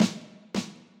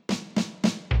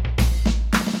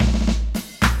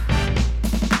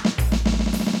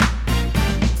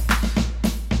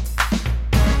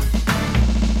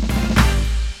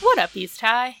He's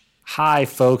Ty. Hi,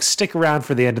 folks. Stick around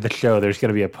for the end of the show. There's going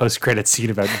to be a post-credit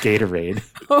scene about Gatorade.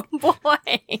 Oh, boy.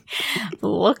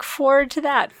 Look forward to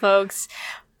that, folks.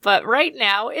 But right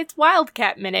now, it's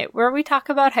Wildcat Minute, where we talk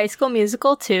about High School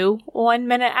Musical 2, 1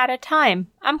 minute at a time.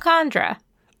 I'm Condra.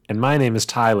 And my name is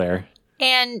Tyler.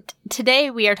 And today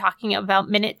we are talking about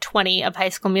minute 20 of High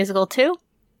School Musical 2.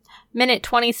 Minute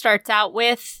 20 starts out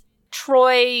with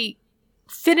Troy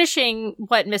finishing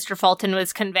what Mr. Fulton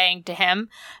was conveying to him,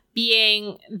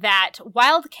 being that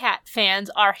Wildcat fans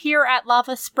are here at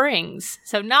Lava Springs.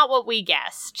 So not what we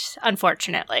guessed,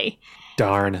 unfortunately.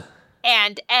 Darn.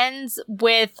 And ends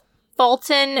with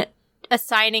Fulton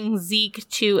assigning Zeke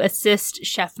to assist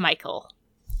Chef Michael,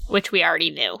 which we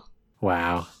already knew.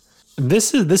 Wow.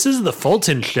 This is the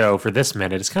Fulton show for this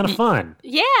minute. It's kind of fun.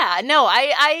 Yeah, no,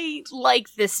 I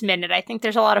like this minute. I think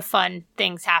there's a lot of fun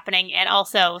things happening and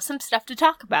also some stuff to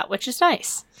talk about, which is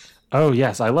nice. Oh,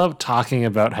 yes. I love talking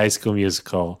about High School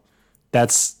Musical.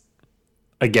 That's,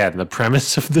 again, the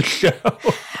premise of the show.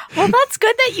 Well, that's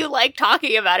good that you like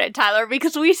talking about it, Tyler,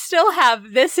 because we still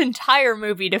have this entire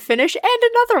movie to finish and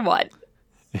another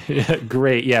one.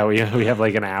 Great. Yeah, we have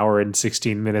like an hour and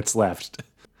 16 minutes left.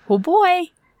 Oh, boy.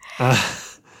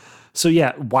 So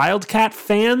yeah, Wildcat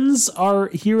fans are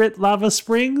here at Lava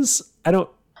Springs.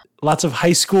 Lots of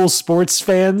high school sports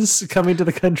fans coming to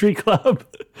the country club.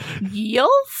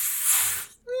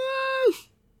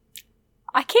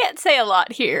 I can't say a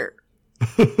lot here,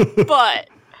 but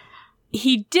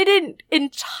he didn't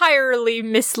entirely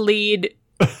mislead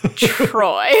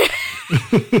Troy.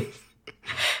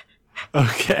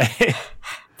 Okay.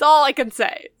 That's all I can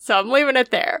say, so I'm leaving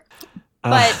it there.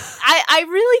 But I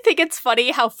really think it's funny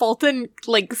how Fulton,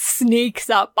 sneaks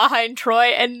up behind Troy,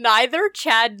 and neither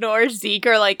Chad nor Zeke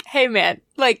are like, hey, man,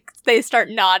 they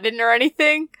start nodding or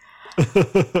anything.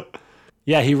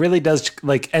 Yeah, he really does,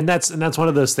 and that's one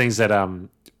of those things that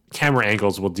camera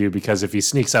angles will do, because if he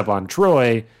sneaks up on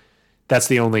Troy, that's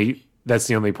the only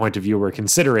point of view we're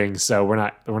considering, so we're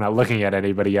not looking at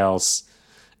anybody else.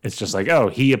 It's just like, oh,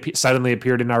 he suddenly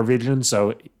appeared in our vision,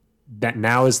 so that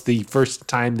now is the first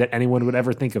time that anyone would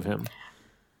ever think of him.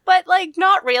 But,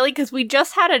 not really, because we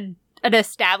just had an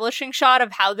establishing shot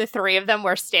of how the three of them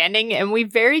were standing, and we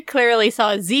very clearly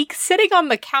saw Zeke sitting on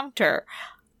the counter,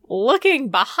 looking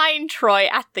behind Troy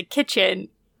at the kitchen,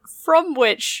 from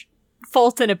which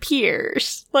Fulton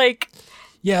appears.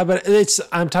 Yeah, but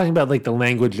I'm talking about, the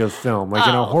language of film. In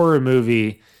a horror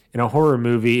movie,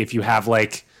 if you have,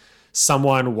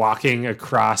 someone walking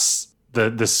across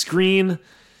the screen,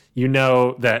 you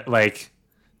know that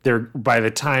they're, by the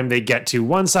time they get to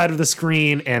one side of the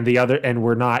screen and the other, and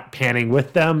we're not panning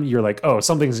with them, you're like, oh,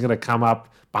 something's going to come up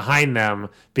behind them,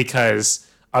 because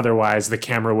otherwise the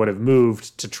camera would have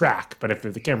moved to track. But if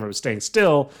the camera was staying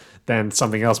still, then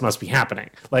something else must be happening.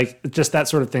 Just that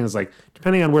sort of thing is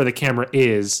depending on where the camera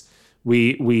is,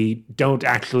 we don't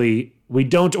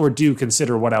or do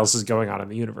consider what else is going on in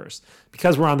the universe.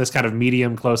 Because we're on this kind of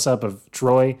medium close-up of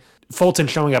Troy, Fulton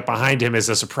showing up behind him is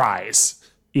a surprise,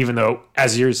 even though,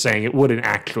 as you're saying, it wouldn't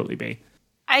actually be.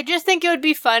 I just think it would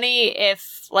be funny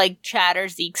if, Chad or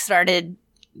Zeke started,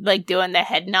 doing the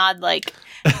head nod,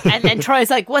 and then Troy's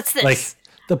like, what's this?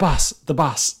 The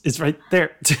boss is right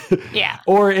there. Yeah.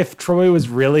 Or if Troy was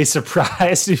really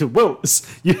surprised, whoa,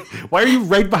 why are you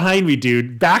right behind me,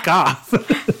 dude? Back off.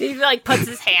 He, puts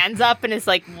his hands up and is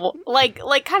kind of like,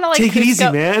 take it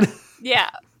easy, man.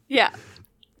 Yeah.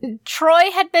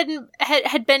 Troy had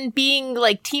been being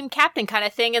team captain kind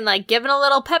of thing, and giving a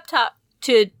little pep talk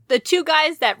to the two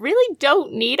guys that really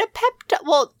don't need a pep talk.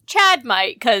 Well, Chad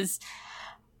might, because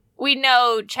we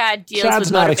know Chad deals with motivation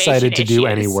Chad's not excited to do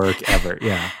any issues. work ever.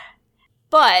 Yeah,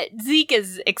 but Zeke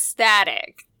is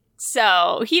ecstatic,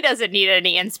 so he doesn't need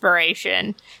any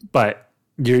inspiration. But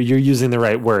you're using the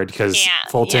right word, because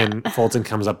Fulton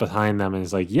comes up behind them and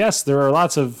is like, yes, there are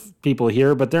lots of people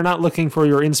here, but they're not looking for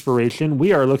your inspiration.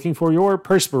 We are looking for your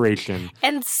perspiration.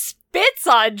 And spits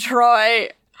on Troy.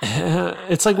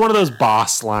 It's like one of those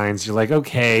boss lines. You're like,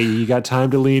 okay, you got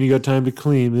time to lean, you got time to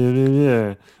clean.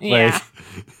 Yeah.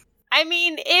 I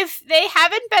mean, if they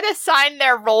haven't been assigned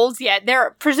their roles yet,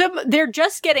 they're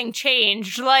just getting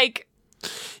changed.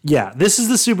 Yeah, this is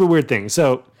the super weird thing.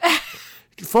 So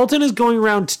Fulton is going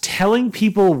around telling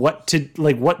people what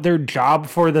their job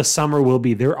for the summer will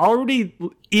be. They're already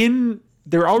in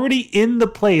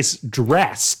the place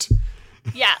dressed.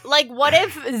 Yeah, what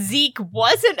if Zeke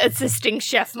wasn't assisting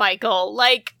Chef Michael?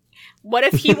 What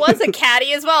if he was a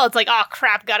caddy as well? It's oh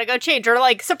crap, gotta go change. Or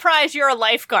surprise, you're a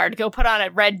lifeguard, go put on a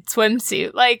red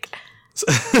swimsuit.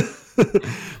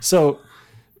 So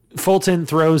Fulton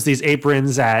throws these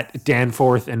aprons at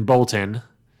Danforth and Bolton,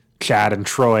 Chad and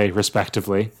Troy,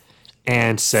 respectively,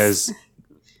 and says,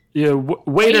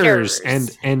 waiters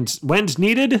and when's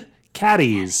needed,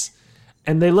 caddies.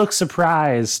 And they look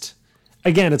surprised.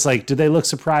 Again, it's like, do they look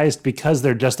surprised because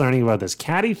they're just learning about this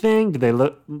caddy thing?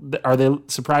 Are they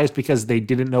surprised because they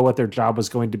didn't know what their job was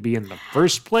going to be in the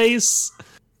first place?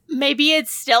 Maybe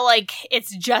it's still like,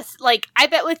 it's just like, I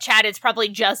bet with Chad, it's probably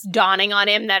just dawning on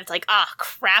him that it's like,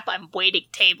 crap, I'm waiting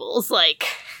tables. Like,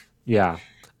 yeah,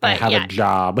 but I have a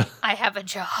job. I have a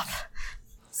job.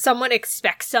 Someone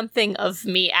expects something of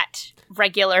me at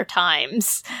regular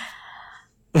times.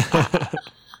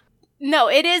 No,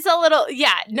 it is a little,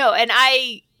 and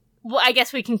I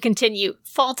guess we can continue.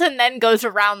 Fulton then goes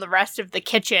around the rest of the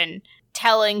kitchen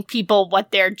telling people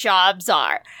what their jobs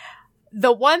are.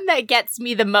 The one that gets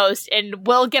me the most, and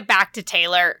we'll get back to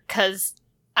Taylor, because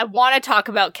I want to talk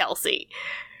about Kelsey.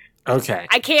 Okay.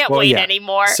 I can't wait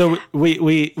anymore. So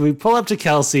we pull up to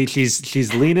Kelsey.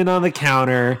 She's leaning on the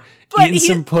counter, eating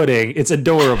some pudding. It's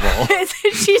adorable.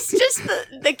 She's just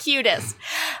the cutest.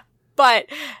 But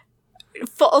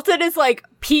Fulton is like,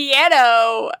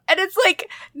 piano. And it's like,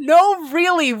 no,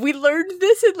 really, we learned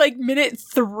this in like minute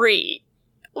 3.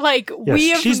 Like,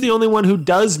 yes, she's the only one who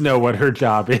does know what her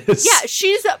job is. Yeah,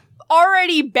 she's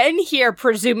already been here,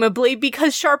 presumably,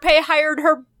 because Sharpay hired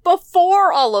her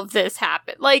before all of this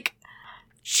happened. Like,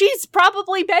 she's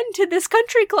probably been to this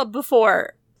country club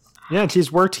before. Yeah,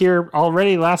 she's worked here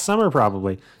already last summer,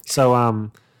 probably. So,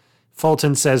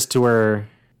 Fulton says to her,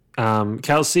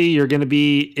 Kelsey, you're going to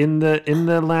be in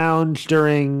the lounge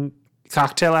during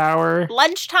cocktail hour.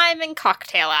 Lunchtime and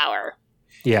cocktail hour.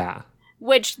 Yeah.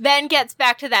 Which then gets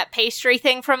back to that pastry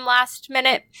thing from last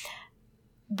minute,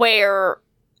 where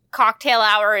cocktail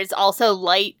hour is also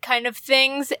light kind of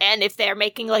things, and if they're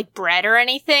making like bread or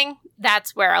anything,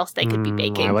 that's where else they could be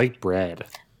baking. I like bread.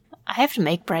 I have to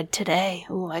make bread today.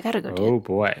 Ooh, I gotta go do it. Oh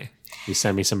boy. You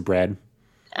send me some bread?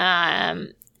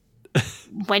 When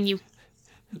you...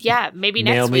 Yeah, maybe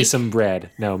next week. Mail me some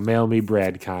bread. No, mail me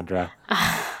bread, Condra.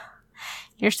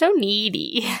 You're so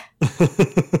needy.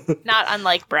 Not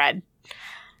unlike bread.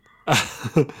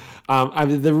 I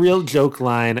mean, the real joke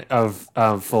line of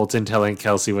Fulton telling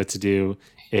Kelsey what to do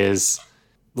is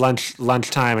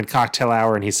lunchtime and cocktail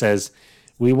hour, and he says,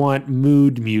 "We want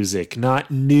mood music,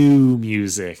 not new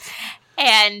music."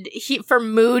 And for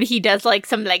mood, he does like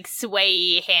some like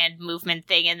sway hand movement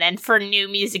thing, and then for new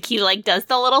music, he like does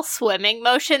the little swimming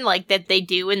motion like that they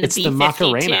do in the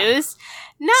B-52s.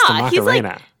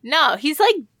 He's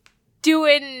like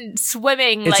doing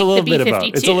swimming like the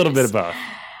B-52s. It's a little bit of both.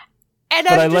 And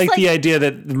but I like the idea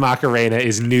that Macarena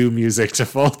is new music to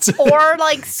Fulton. Or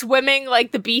like swimming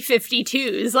like the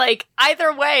B-52s. Like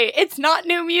either way, it's not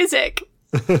new music.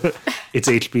 It's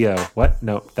HBO. What?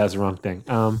 No, that's the wrong thing.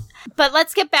 But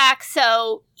let's get back.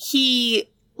 So he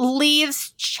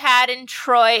leaves Chad and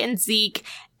Troy and Zeke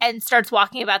and starts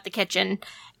walking about the kitchen,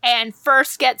 and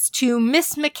first gets to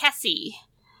Miss McKessie,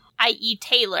 i.e.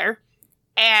 Taylor,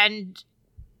 and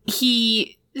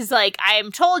he is like, "I am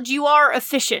told you are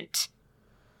efficient."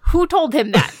 Who told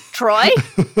him that? Troy?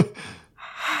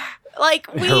 Like,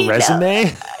 her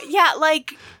resume? Yeah,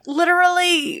 like,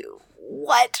 literally,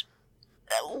 what?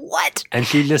 And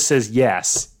she just says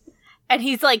yes. And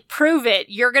he's like, prove it.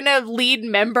 You're gonna lead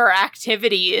member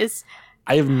activities.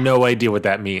 I have no idea what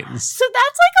that means. So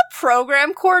that's like a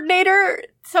program coordinator,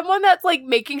 someone that's like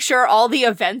making sure all the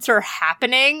events are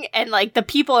happening and like the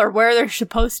people are where they're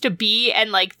supposed to be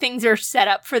and like things are set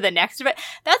up for the next event.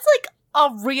 That's like a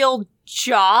real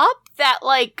job that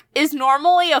like is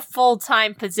normally a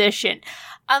full-time position.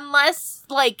 Unless,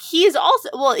 like, he's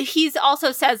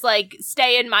also says, like,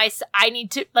 stay in I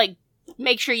need to, like,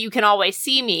 make sure you can always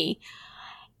see me.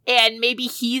 And maybe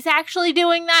he's actually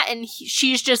doing that and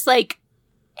she's just, like,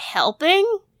 helping?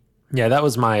 Yeah, that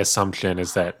was my assumption,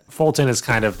 is that Fulton is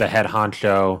kind of the head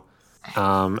honcho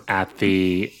at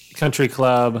the country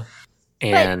club.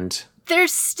 And but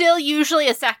there's still usually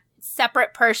a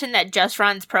separate person that just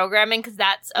runs programming, because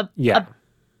that's a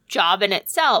job in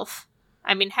itself.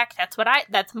 I mean, heck, that's what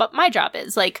my job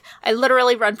is. Like, I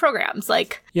literally run programs.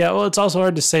 Like, yeah, well, it's also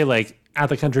hard to say, like, at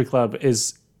the country club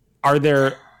are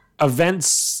there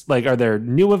events, like, are there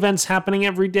new events happening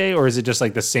every day, or is it just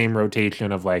like the same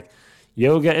rotation of like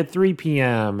yoga at 3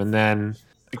 p.m. and then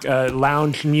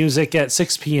lounge music at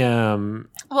 6 p.m.?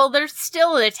 Well, there's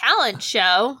still a talent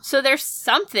show, so there's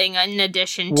something in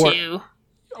addition to.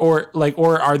 Or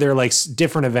are there like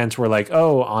different events where like,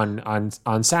 oh,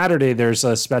 on Saturday there's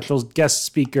a special guest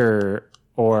speaker,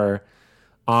 or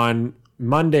on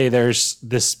Monday there's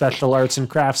this special arts and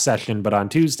crafts session, but on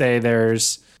Tuesday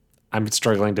I'm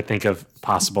struggling to think of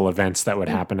possible events that would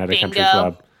happen at a country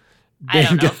club. I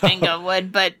don't know if Bingo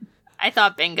would, but I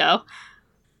thought Bingo.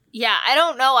 Yeah, I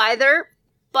don't know either,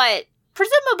 but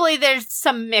presumably there's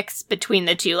some mix between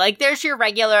the two. Like, there's your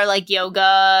regular, like,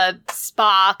 yoga,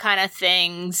 spa kind of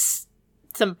things,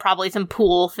 probably some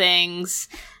pool things.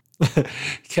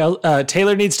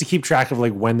 Taylor needs to keep track of,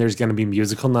 like, when there's going to be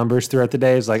musical numbers throughout the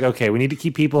day. It's like, okay, we need to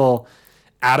keep people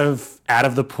out of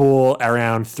the pool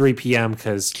around 3 p.m.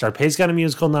 because Sharpay's got a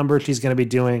musical number she's going to be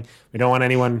doing. We don't want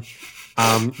anyone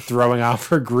throwing off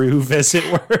her groove, as it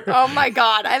were. Oh my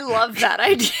God, I love that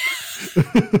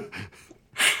idea.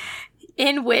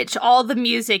 In which all the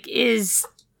music is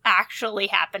actually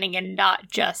happening and not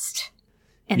just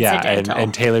incidental. Yeah,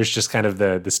 and Taylor's just kind of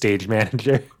the stage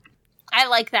manager. I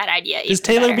like that idea. Does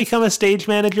Taylor become a stage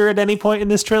manager at any point in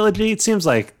this trilogy? It seems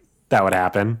like that would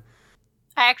happen.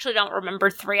 I actually don't remember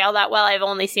 3 all that well. I've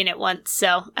only seen it once,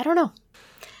 so I don't know.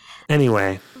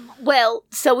 Anyway. Well,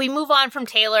 so we move on from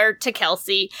Taylor to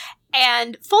Kelsey,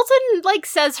 and Fulton, like,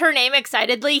 says her name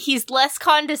excitedly. He's less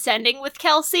condescending with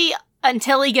Kelsey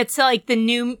until he gets to, like, the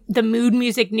mood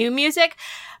music, new music.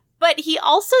 But he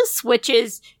also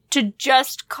switches to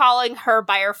just calling her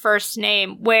by her first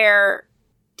name, where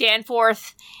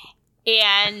Danforth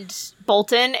and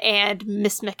Bolton and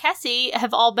Miss McKessie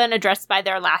have all been addressed by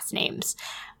their last names,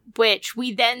 which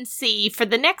we then see for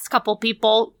the next couple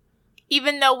people,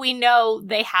 even though we know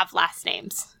they have last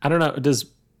names. I don't know. Does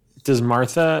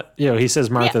Martha, he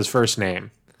says Martha's first name.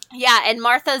 Yeah, and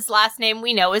Martha's last name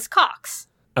we know is Cox.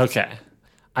 Okay.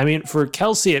 I mean, for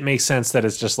Kelsey, it makes sense that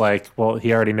it's just like, well,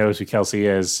 he already knows who Kelsey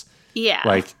is. Yeah.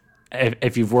 Like,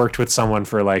 if you've worked with someone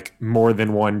for, like, more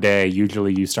than one day,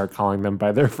 usually you start calling them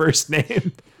by their first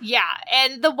name. Yeah,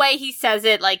 and the way he says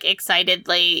it, like,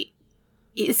 excitedly,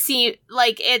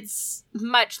 it's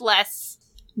much less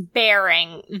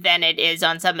bearing than it is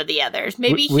on some of the others.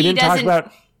 Maybe we didn't talk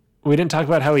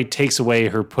about how he takes away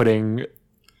her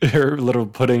little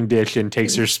pudding dish and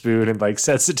takes her spoon and, like,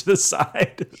 sets it to the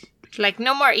side. Like,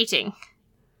 no more eating.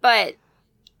 But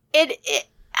it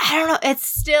I don't know, it's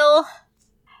still...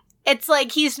 It's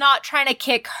like he's not trying to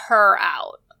kick her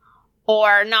out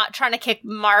or not trying to kick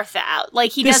Martha out.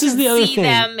 Like, he doesn't see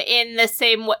them in the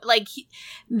same way. Like,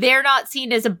 they're not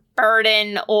seen as a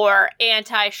burden or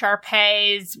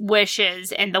anti-Sharpay's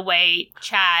wishes in the way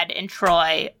Chad and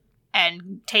Troy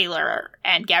and Taylor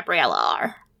and Gabriella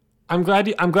are. I'm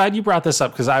glad you brought this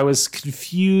up because I was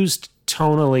confused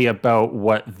tonally about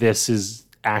what this is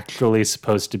actually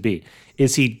supposed to be.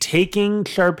 Is he taking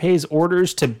Sharpay's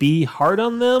orders to be hard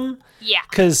on them? Yeah.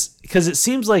 Because it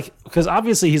seems like, because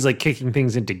obviously he's like kicking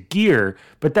things into gear,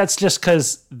 but that's just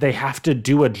because they have to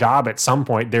do a job at some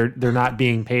point. They're not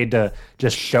being paid to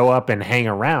just show up and hang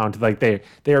around. Like they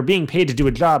are being paid to do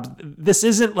a job. This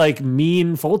isn't like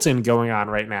mean Fulton going on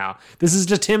right now. This is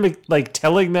just him like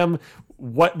telling them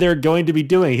what they're going to be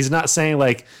doing. He's not saying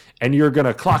like, and you're going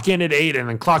to clock in at 8 and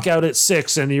then clock out at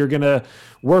 6 and you're going to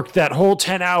work that whole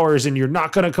 10 hours and you're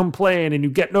not going to complain and you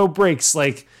get no breaks.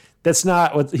 Like, that's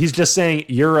not what he's just saying.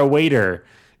 You're a waiter.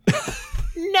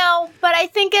 No, but I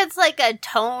think it's like a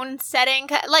tone setting.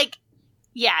 Like,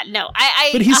 yeah, no,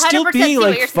 but he's still being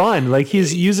like fun. Like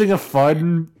he's using a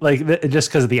fun, like just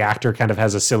because the actor kind of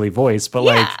has a silly voice, but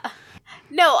like.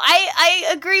 No, I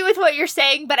agree with what you're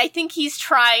saying, but I think he's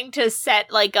trying to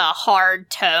set, like, a hard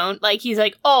tone. Like, he's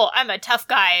like, oh, I'm a tough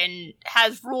guy and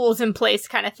has rules in place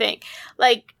kind of thing.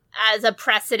 Like, as a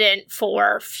precedent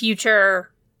for future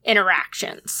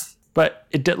interactions. But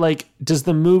does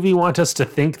the movie want us to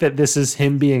think that this is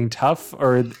him being tough,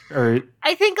 or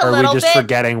I think a are little we just bit,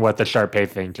 forgetting what the Sharpay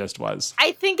thing just was?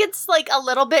 I think it's like a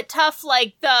little bit tough,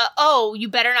 like you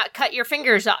better not cut your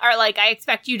fingers off, or like I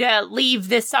expect you to leave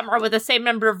this summer with the same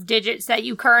number of digits that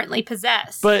you currently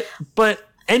possess. But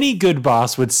any good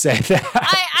boss would say that.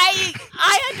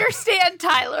 I understand,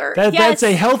 Tyler. That's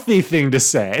a healthy thing to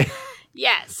say.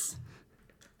 Yes,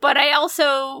 but I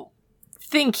also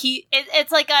think it's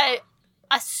like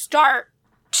a start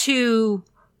to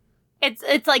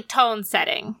it's like tone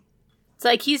setting. It's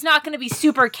like he's not going to be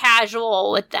super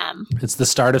casual with them. It's the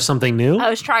start of something new. I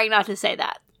was trying not to say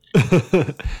that.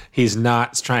 He's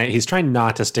trying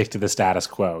not to stick to the status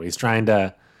quo. He's trying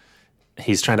to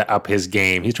up his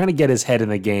game. He's trying to get his head in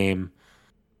the game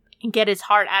and get his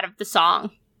heart out of the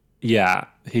song. Yeah,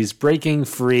 he's breaking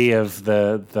free of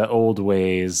the old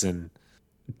ways and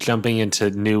jumping into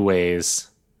new ways.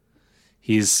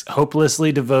 He's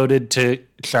hopelessly devoted to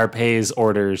Sharpay's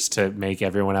orders to make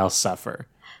everyone else suffer.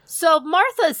 So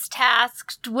Martha's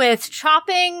tasked with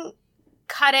chopping,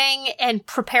 cutting, and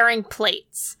preparing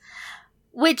plates,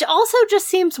 which also just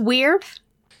seems weird.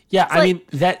 Yeah, I mean,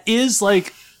 that is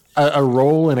like a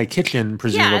role in a kitchen,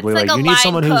 presumably. Yeah, it's like a you need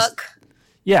someone cook.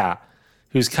 Yeah,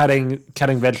 who's cutting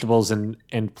vegetables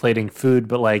and plating food,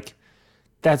 but like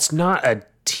that's not a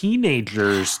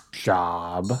teenager's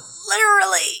job.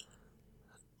 Literally.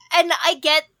 And I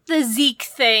get the Zeke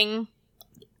thing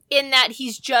in that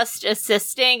he's just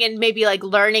assisting and maybe like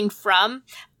learning from,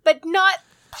 but not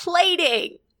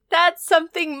plating. That's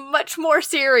something much more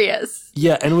serious.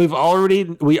 Yeah, and we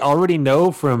already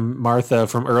know from Martha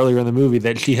from earlier in the movie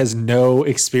that she has no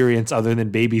experience other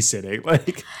than babysitting.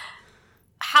 Like,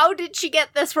 how did she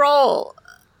get this role?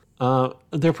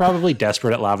 They're probably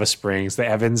desperate at Lava Springs.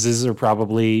 The Evanses are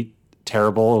probably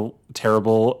terrible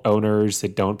owners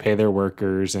that don't pay their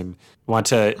workers and want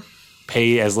to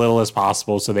pay as little as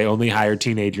possible, so they only hire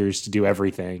teenagers to do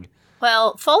everything.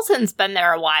 Well, Fulton's been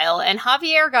there a while, and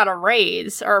Javier got a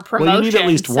raise or a promotion. Well, you need at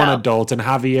least one adult, and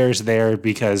Javier's there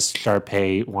because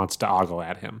Sharpay wants to ogle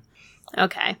at him.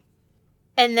 Okay.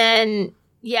 And then,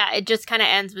 yeah, it just kind of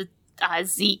ends with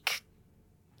Zeke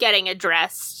getting a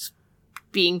dress,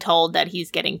 being told that he's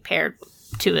getting paired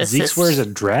to assist. Zeke wears a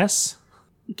dress?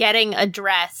 Getting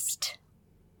addressed.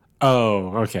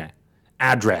 Oh, okay.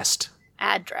 Addressed.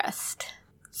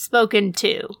 Spoken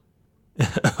to.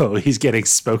 Oh, he's getting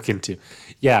spoken to.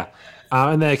 Yeah.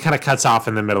 And then it kind of cuts off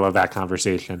in the middle of that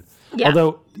conversation. Yeah.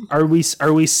 Although, are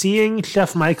we seeing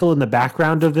Chef Michael in the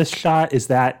background of this shot? Is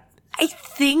that... I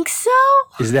think so.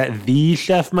 Is that the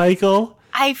Chef Michael?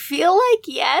 I feel like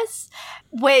yes,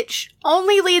 which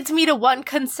only leads me to one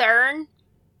concern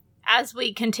as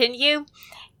we continue,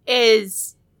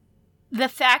 is the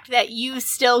fact that you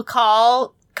still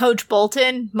call Coach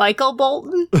Bolton Michael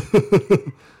Bolton.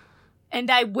 And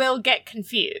I will get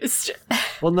confused.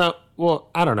 Well,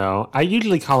 I don't know. I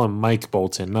usually call him Mike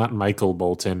Bolton, not Michael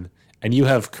Bolton. And you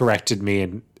have corrected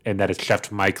me in that it's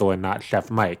Chef Michael and not Chef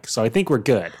Mike. So I think we're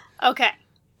good. Okay.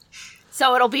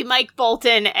 So it'll be Mike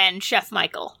Bolton and Chef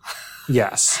Michael.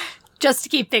 Yes. Just to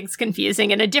keep things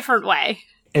confusing in a different way.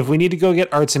 If we need to go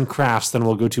get arts and crafts, then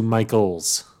we'll go to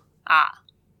Michael's. Ah.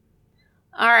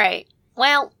 All right.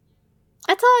 Well,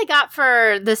 that's all I got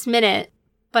for this minute.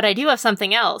 But I do have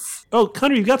something else. Oh,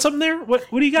 Connor, you got something there? What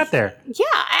do you got there? Yeah,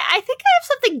 I think I have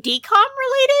something DCOM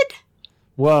related.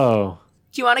 Whoa.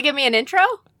 Do you want to give me an intro?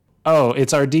 Oh,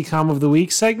 it's our DCOM of the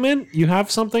Week segment? You have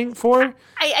something for?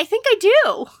 I think I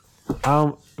do.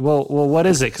 Well, what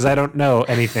is it? Because I don't know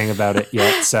anything about it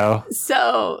yet, so.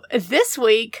 So, this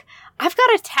week, I've got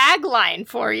a tagline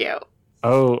for you.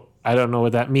 Oh, I don't know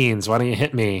what that means. Why don't you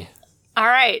hit me? All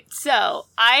right, so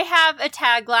I have a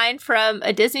tagline from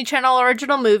a Disney Channel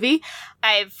original movie.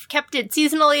 I've kept it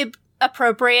seasonally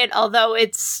appropriate, although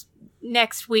it's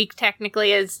next week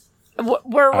technically is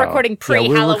we're recording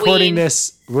pre-Halloween. Yeah,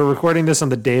 we're recording this on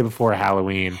the day before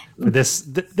Halloween. But this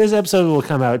episode will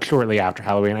come out shortly after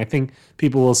Halloween. I think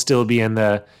people will still be in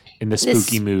the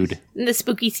spooky mood. In the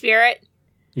spooky spirit.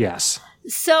 Yes.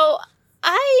 So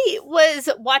I was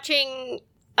watching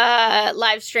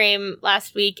live stream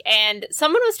last week, and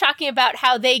someone was talking about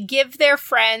how they give their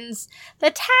friends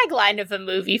the tagline of a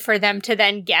movie for them to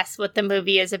then guess what the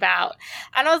movie is about.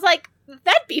 And I was like,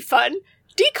 that'd be fun.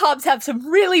 DCOMs have some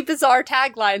really bizarre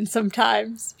taglines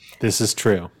sometimes. This is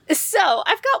true. So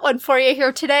I've got one for you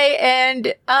here today,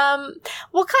 and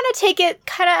we'll kind of take it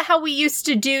kind of how we used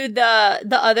to do the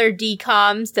other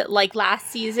DCOMs that like last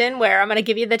season, where I'm going to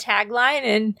give you the tagline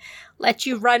and let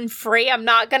you run free. I'm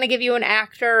not going to give you an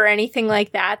actor or anything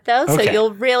like that, though, okay. So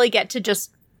you'll really get to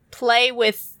just play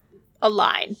with a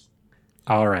line.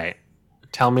 All right.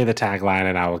 Tell me the tagline,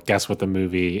 and I'll guess what the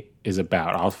movie is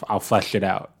about. I'll flesh it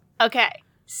out. Okay.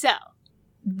 So,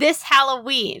 this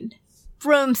Halloween,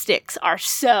 broomsticks are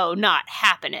so not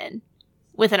happening,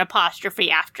 with an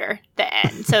apostrophe after the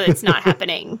end, so it's not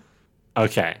happening.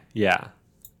 Okay, yeah.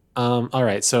 All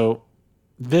right, so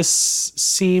this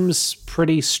seems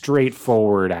pretty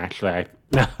straightforward, actually.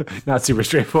 No, not super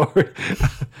straightforward.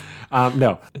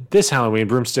 No, this Halloween,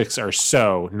 broomsticks are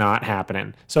so not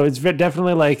happening. So it's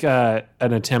definitely like an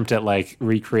attempt at like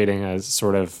recreating a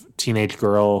sort of teenage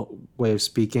girl way of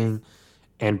speaking.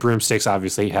 And broomsticks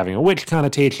obviously having a witch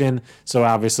connotation. So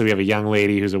obviously we have a young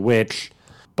lady who's a witch,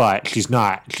 but she's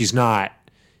not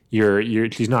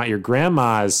your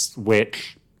grandma's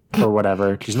witch or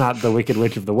whatever. She's not the Wicked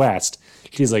Witch of the West.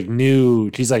 She's like a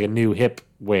new hip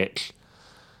witch.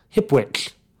 Hip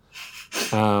witch.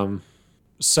 So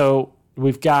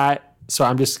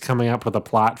I'm just coming up with a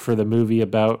plot for the movie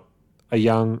about a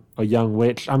young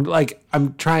witch. I'm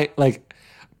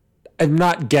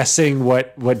not guessing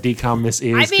what DCOM this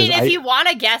is. I mean, if you want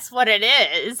to guess what it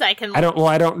is, I can. I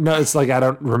don't know. It's like I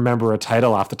don't remember a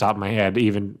title off the top of my head,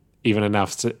 even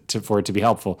enough for it to be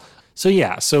helpful. So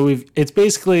yeah, it's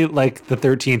basically like the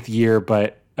 13th year,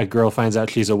 but a girl finds out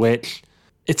she's a witch,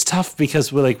 It's tough because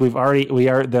they're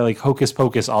like Hocus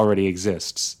Pocus already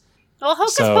exists. Well,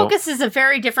 Hocus Pocus is a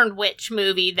very different witch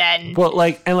movie than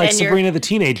Sabrina the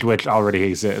Teenage Witch already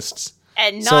exists.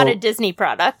 And not a Disney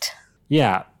product.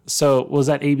 Yeah. So was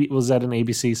that an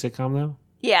ABC sitcom though?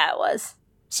 Yeah, it was.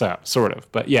 So, sort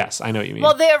of. But yes, I know what you mean.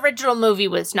 Well, the original movie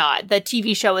was not. The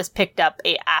TV show was picked up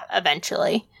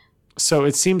eventually. So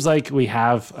it seems like we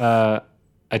have a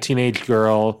teenage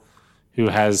girl who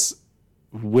has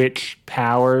witch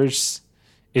powers.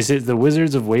 Is it the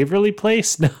Wizards of Waverly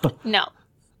Place? No. No.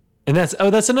 And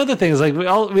that's another thing. Is like we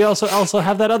also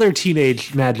have that other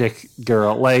teenage magic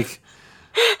girl. Like,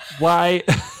 why?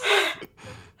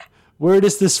 Where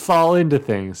does this fall into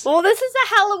things? Well, this is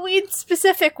a Halloween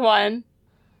specific one.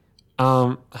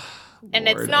 And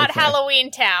it's not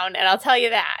Halloween Town, and I'll tell you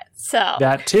that. So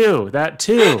that too.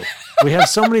 We have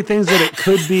so many things that it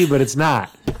could be, but it's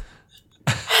not.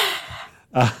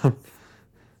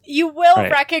 You will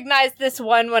recognize this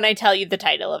one when I tell you the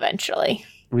title eventually.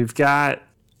 We've got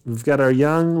our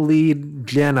young lead,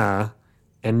 Jenna,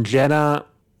 and Jenna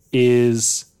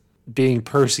is being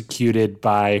persecuted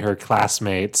by her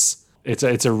classmates.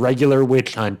 It's a regular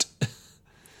witch hunt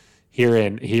here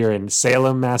in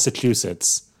Salem,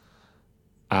 Massachusetts,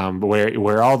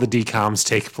 where all the DComs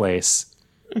take place.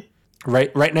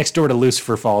 Right next door to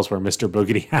Lucifer Falls, where Mr.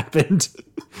 Boogedy happened.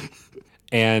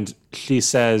 And she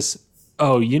says,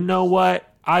 "Oh, you know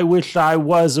what? I wish I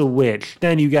was a witch.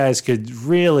 Then you guys could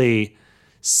really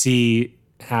see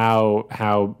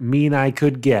how mean I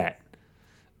could get."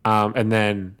 And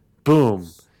then, boom,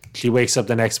 she wakes up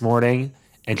the next morning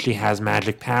and she has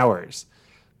magic powers.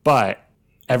 But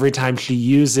every time she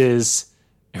uses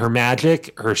her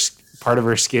magic, part of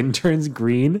her skin turns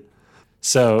green.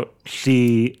 So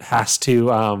she has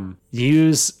to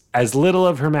use as little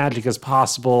of her magic as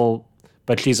possible.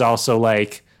 But she's also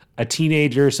like a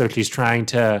teenager, so she's trying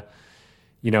to,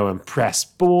 impress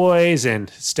boys and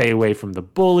stay away from the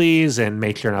bullies and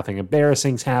make sure nothing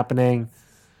embarrassing's happening.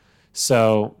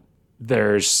 So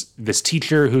there's this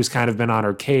teacher who's kind of been on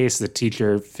her case. The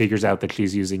teacher figures out that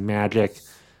she's using magic,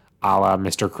 a la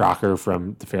Mr. Crocker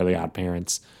from The Fairly Odd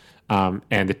Parents. And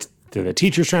the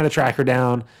teacher's trying to track her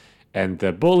down, and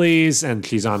the bullies, and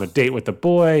she's on a date with the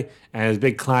boy, and there's a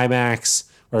big climax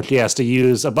where she has to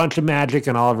use a bunch of magic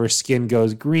and all of her skin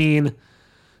goes green.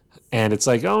 And it's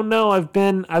like, oh no, I've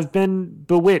been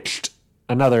bewitched.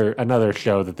 Another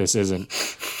show that this isn't.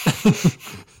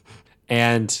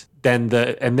 And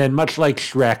then much like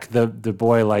Shrek, the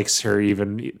boy likes her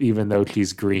even though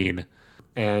she's green.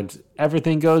 And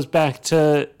everything goes back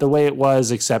to the way it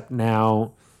was, except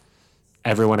now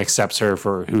everyone accepts her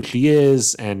for who she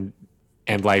is, and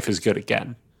life is good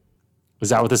again.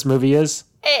 Is that what this movie is?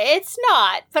 It's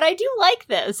not, but I do like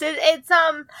this. It's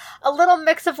a little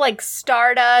mix of like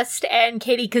Stardust and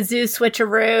Katie Kazoo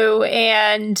switcheroo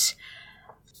and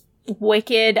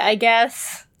Wicked, I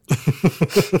guess.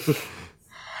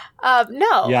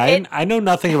 No. Yeah, I know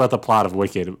nothing about the plot of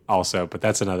Wicked also, but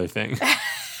that's another thing.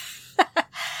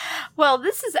 Well,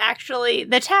 this is actually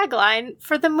the tagline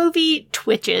for the movie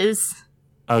Twitches.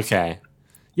 Okay.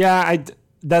 Yeah,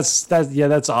 that's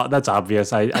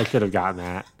obvious. I could have gotten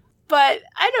that. But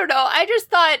I don't know. I just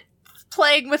thought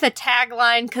playing with a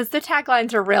tagline, because the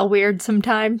taglines are real weird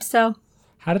sometimes, so.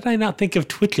 How did I not think of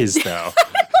Twitches, though?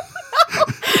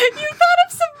 You thought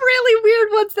of some really weird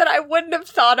ones that I wouldn't have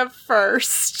thought of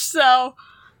first, so.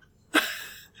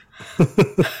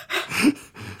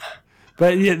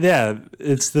 But yeah,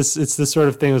 it's this sort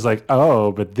of thing. It was like,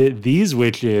 oh, but these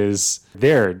witches,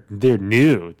 they're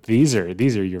new. These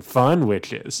are your fun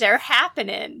witches. They're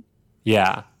happening.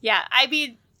 Yeah. Yeah, I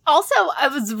mean, also, I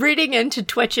was reading into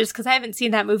Twitches because I haven't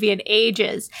seen that movie in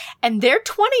ages, and they're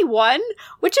 21,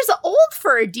 which is old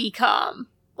for a DCOM.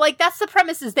 Like, that's the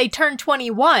premise, is they turn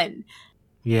 21.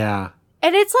 Yeah.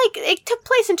 And it's like, it took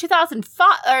place in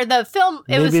 2005, or the film,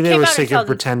 Maybe they were sick of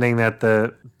pretending that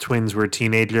the twins were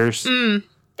teenagers.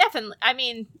 Definitely. I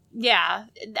mean, yeah.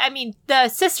 I mean, the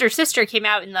sister came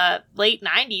out in the late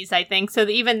 90s, I think, so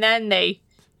even then they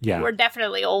were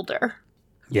definitely older.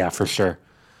 Yeah, for sure.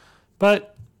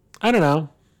 But I don't know.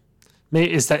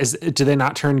 Maybe do they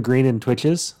not turn green in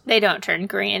Twitches? They don't turn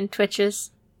green in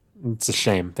Twitches. It's a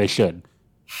shame. They should.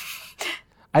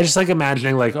 I just like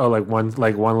imagining one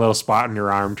little spot on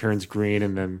your arm turns green,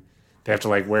 and then they have to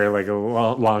wear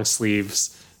a long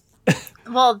sleeves.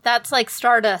 Well, that's like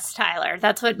Stardust, Tyler.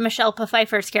 That's what Michelle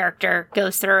Pfeiffer's character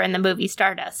goes through in the movie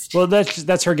Stardust. Well,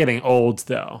 that's her getting old,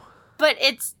 though. But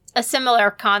it's a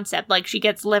similar concept. Like, she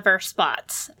gets liver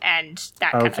spots and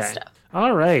that kind of stuff.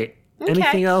 All right. Okay.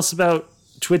 Anything else about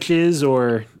Twitches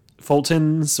or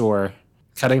Fultons or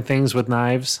cutting things with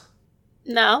knives?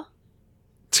 No.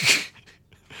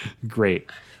 Great.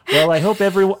 Well, I hope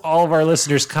all of our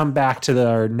listeners come back to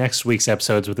our next week's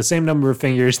episodes with the same number of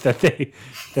fingers that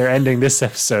they're ending this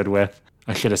episode with.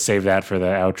 I should have saved that for the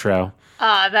outro.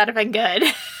 That'd have been good.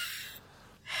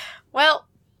 Well,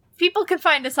 people can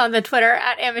find us on the Twitter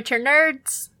at Amateur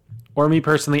Nerds. Or me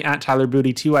personally at Tyler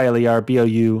Boudy,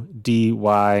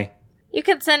 TYLERBOUDY. You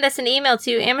can send us an email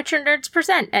to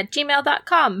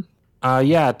amateurnerdspresent@gmail.com.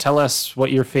 Yeah, tell us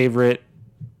what your favorite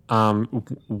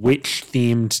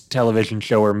witch-themed television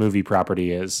show or movie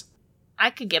property is. I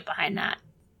could get behind that.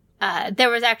 There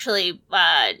was actually,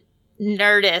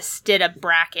 Nerdist did a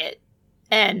bracket,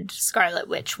 and Scarlet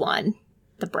Witch won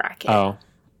the bracket. Oh,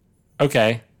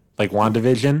 okay. Like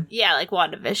WandaVision? Yeah, like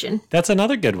WandaVision. That's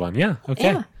another good one, yeah.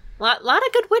 Okay. Yeah. Lot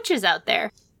of good witches out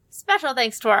there. Special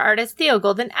thanks to our artist, Theo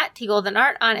Golden, at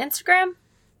TGoldenArt on Instagram.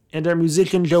 And our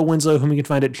musician, Joe Winslow, whom you can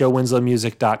find at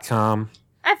joewinslowmusic.com.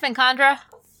 I've been Condra.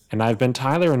 And I've been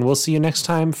Tyler, and we'll see you next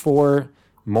time for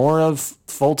more of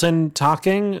Fulton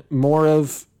talking, more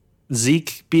of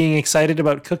Zeke being excited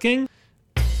about cooking.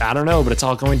 I don't know, but it's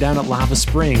all going down at Lava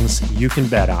Springs. You can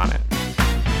bet on it.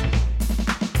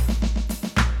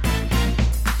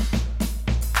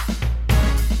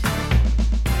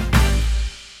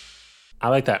 I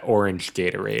like that orange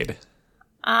Gatorade.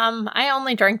 I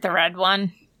only drink the red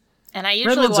one, and I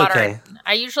usually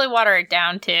I usually water it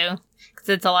down too, because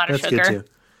it's a lot of sugar. That's good too.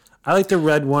 I like the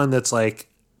red one that's like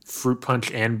fruit punch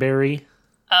and berry.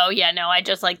 Oh yeah, no, I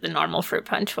just like the normal fruit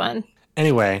punch one.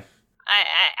 Anyway,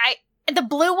 I the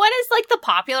blue one is like the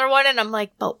popular one, and I'm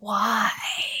like, but why?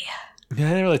 Yeah,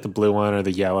 I never like the blue one or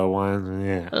the yellow one.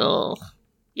 Yeah. Oh,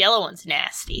 yellow one's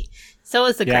nasty. So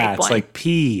is the grape one. Yeah, it's like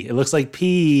pee. It looks like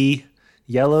pee.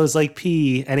 Yellow is like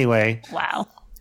pee. Anyway. Wow.